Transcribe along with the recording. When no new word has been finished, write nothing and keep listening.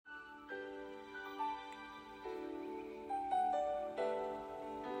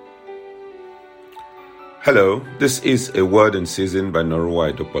Hello, this is A Word in Season by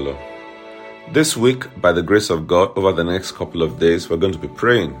Noruwa Idopolo. This week, by the grace of God, over the next couple of days, we're going to be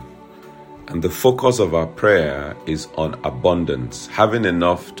praying. And the focus of our prayer is on abundance, having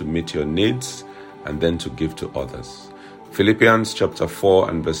enough to meet your needs and then to give to others. Philippians chapter 4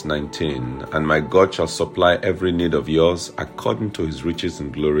 and verse 19, "And my God shall supply every need of yours according to his riches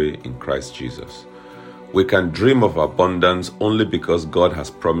and glory in Christ Jesus." We can dream of abundance only because God has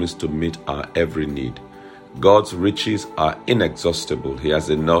promised to meet our every need. God's riches are inexhaustible. He has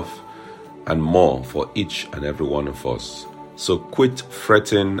enough and more for each and every one of us. So quit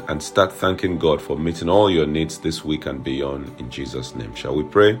fretting and start thanking God for meeting all your needs this week and beyond in Jesus' name. Shall we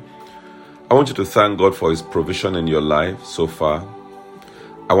pray? I want you to thank God for his provision in your life so far.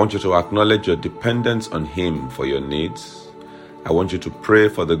 I want you to acknowledge your dependence on him for your needs. I want you to pray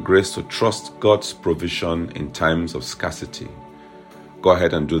for the grace to trust God's provision in times of scarcity. Go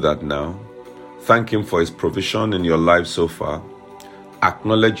ahead and do that now. Thank him for his provision in your life so far.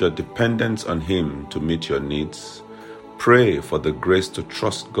 Acknowledge your dependence on him to meet your needs. Pray for the grace to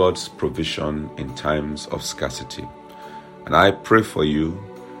trust God's provision in times of scarcity. And I pray for you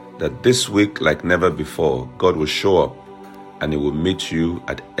that this week, like never before, God will show up and he will meet you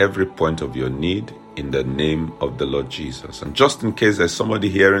at every point of your need in the name of the Lord Jesus. And just in case there's somebody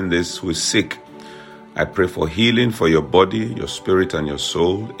hearing this who is sick, I pray for healing for your body, your spirit, and your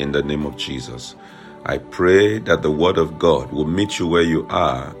soul in the name of Jesus. I pray that the word of God will meet you where you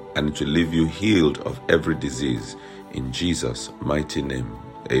are and it will leave you healed of every disease. In Jesus' mighty name,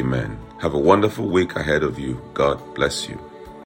 amen. Have a wonderful week ahead of you. God bless you.